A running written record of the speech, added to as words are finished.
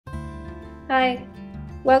Hi,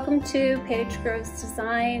 welcome to Paige Groves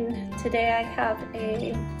Design. Today I have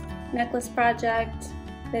a necklace project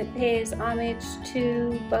that pays homage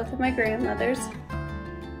to both of my grandmothers.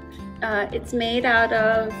 It's made out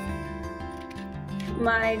of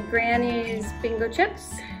my granny's bingo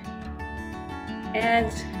chips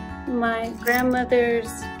and my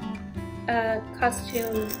grandmother's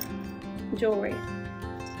costume jewelry.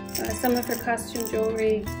 Some of her costume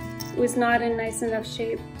jewelry was not in nice enough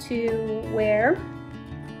shape to wear,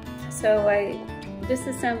 so I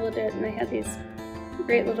disassembled it, and I had these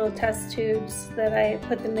great little test tubes that I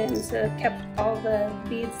put them in, so it kept all the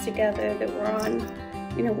beads together that were on,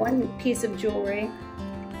 one piece of jewelry.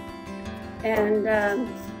 And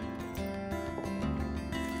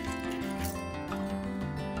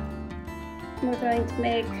we're going to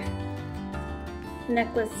make a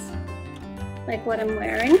necklace like what I'm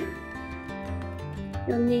wearing.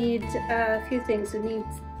 You'll need a few things. You'll need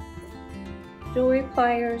jewelry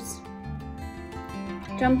pliers,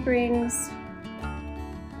 jump rings,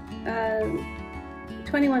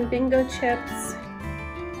 21 bingo chips,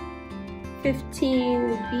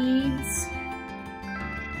 15 beads,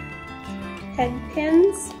 head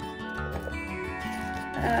pins,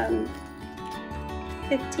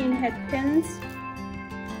 15 head pins,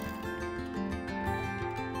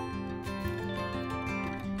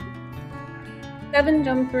 seven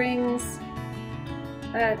jump rings,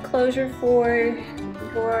 closure for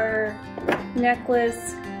your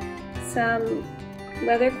necklace, some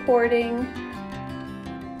leather cording,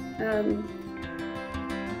 the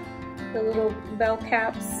little bell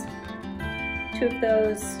caps, 2 of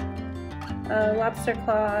those, lobster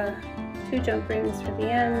claw, 2 jump rings for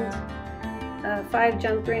the end, 5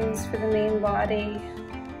 jump rings for the main body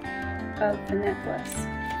of the necklace.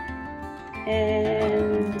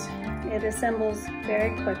 And it assembles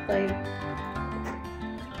very quickly.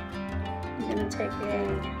 I'm going to take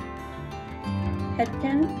a head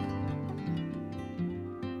pin,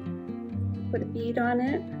 put a bead on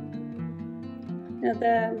it. Now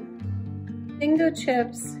the bingo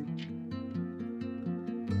chips,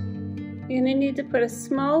 you're going to need to put a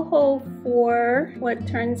small hole for what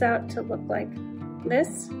turns out to look like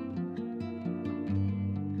this,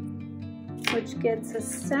 which gets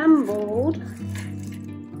assembled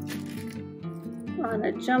on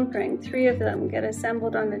a jump ring. 3 of them get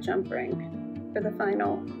assembled on the jump ring for the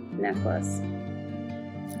final necklace.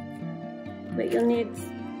 But you'll need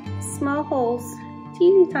small holes,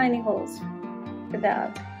 teeny tiny holes for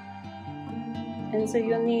that. And so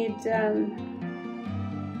you'll need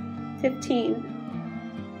 15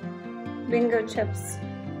 bingo chips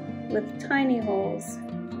with tiny holes.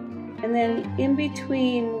 And then in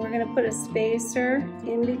between, we're going to put a spacer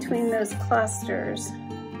in between those clusters.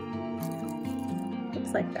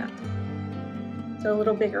 Looks like that. So a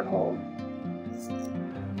little bigger hole.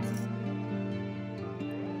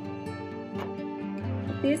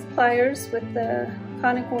 These pliers with the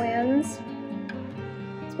conical ends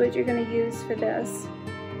is what you're going to use for this.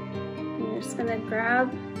 And you're just going to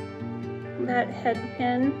grab that head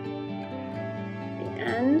pin at the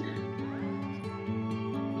end.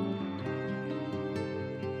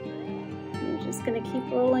 Just going to keep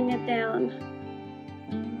rolling it down.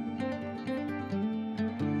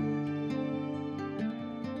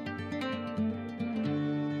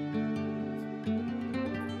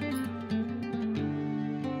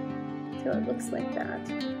 So it looks like that.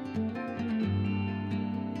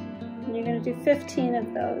 And you're going to do 15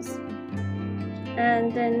 of those.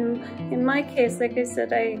 And then in my case, like I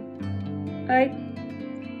said, I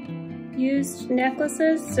used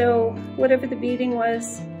necklaces, so whatever the beading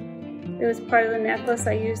was, it was part of the necklace.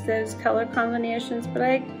 I used those color combinations, but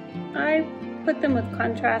I put them with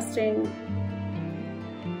contrasting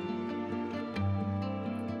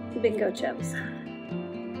bingo chips.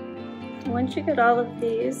 Once you get all of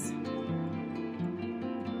these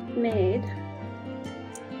made,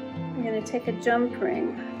 I'm going to take a jump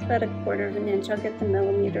ring. It's about 1/4 of an inch. I'll get the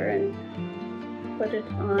millimeter and put it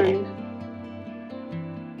on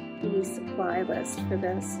the supply list for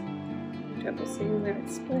this. Trouble seeing where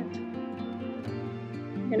it's split.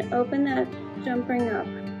 I'm going to open that jump ring up.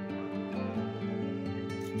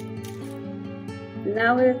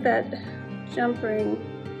 Now with that jump ring,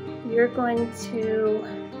 you're going to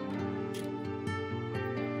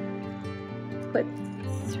put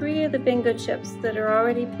 3 of the bingo chips that are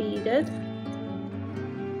already beaded,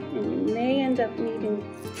 and you may end up needing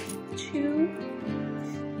 2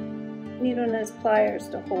 needle nose pliers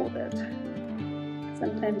to hold it.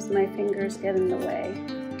 Sometimes my fingers get in the way.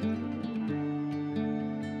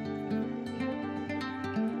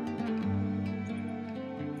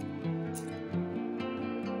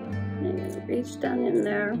 you're going to reach down in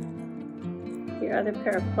there, your other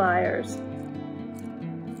pair of pliers,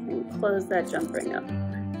 and close that jump ring up.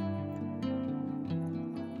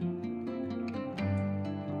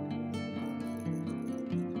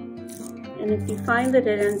 And if you find that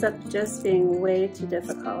it ends up just being way too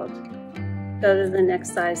difficult, go to the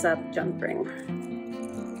next size up jump ring,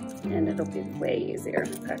 and it'll be way easier.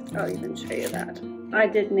 In fact, I'll even show you that. I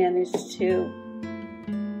did manage to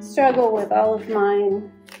struggle with all of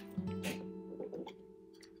mine,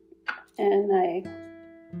 and I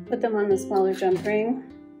put them on the smaller jump ring,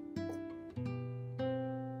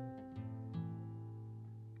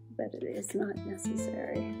 but it is not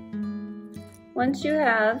necessary. Once you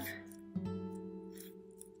have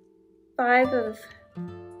 5 of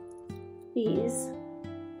these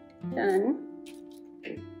done,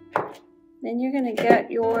 then you're gonna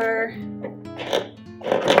get your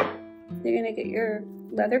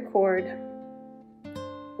leather cord.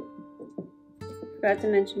 Forgot to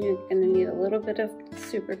mention you're gonna need a little bit of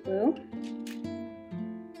super glue.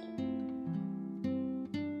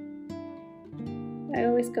 I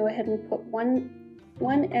always go ahead and put one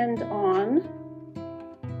end on.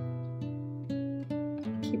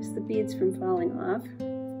 Keeps the beads from falling off.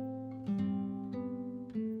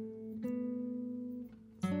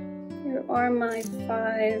 Here are my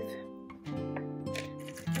 5,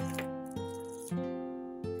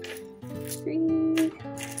 3,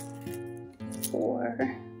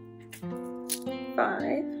 4,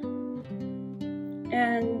 5,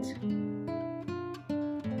 and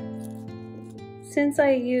since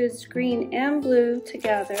I used green and blue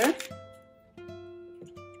together,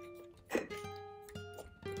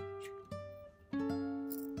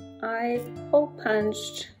 I hole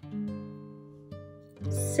punched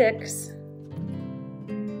 6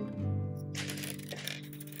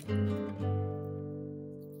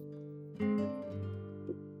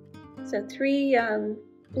 so 3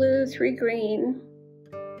 blue, 3 green,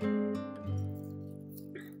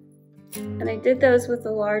 and I did those with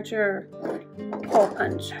a larger hole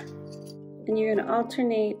punch. And you're going to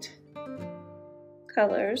alternate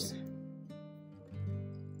colors.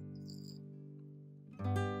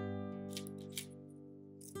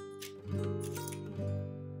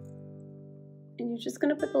 And you're just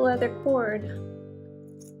going to put the leather cord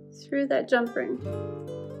through that jump ring.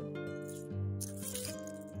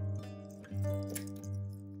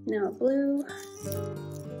 Now blue.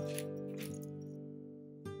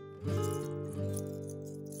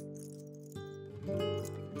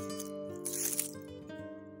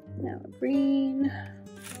 Now green.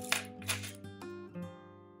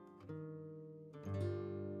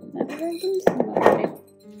 Now did I lose them already?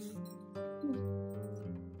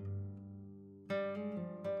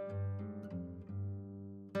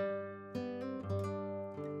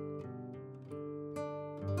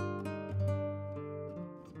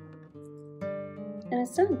 And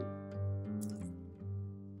it's done.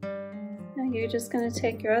 Now you're just going to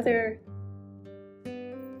take your other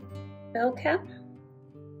bell cap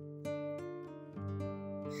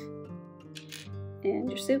and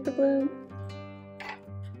your super glue,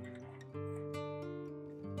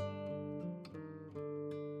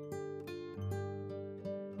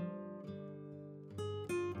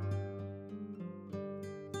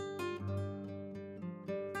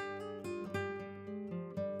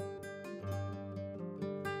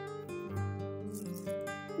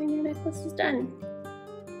 and your necklace is done.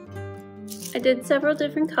 I did several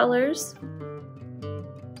different colors.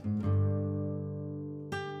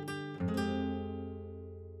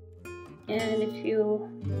 And if you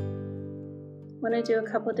want to do a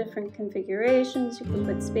couple different configurations, you can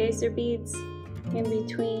put spacer beads in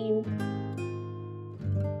between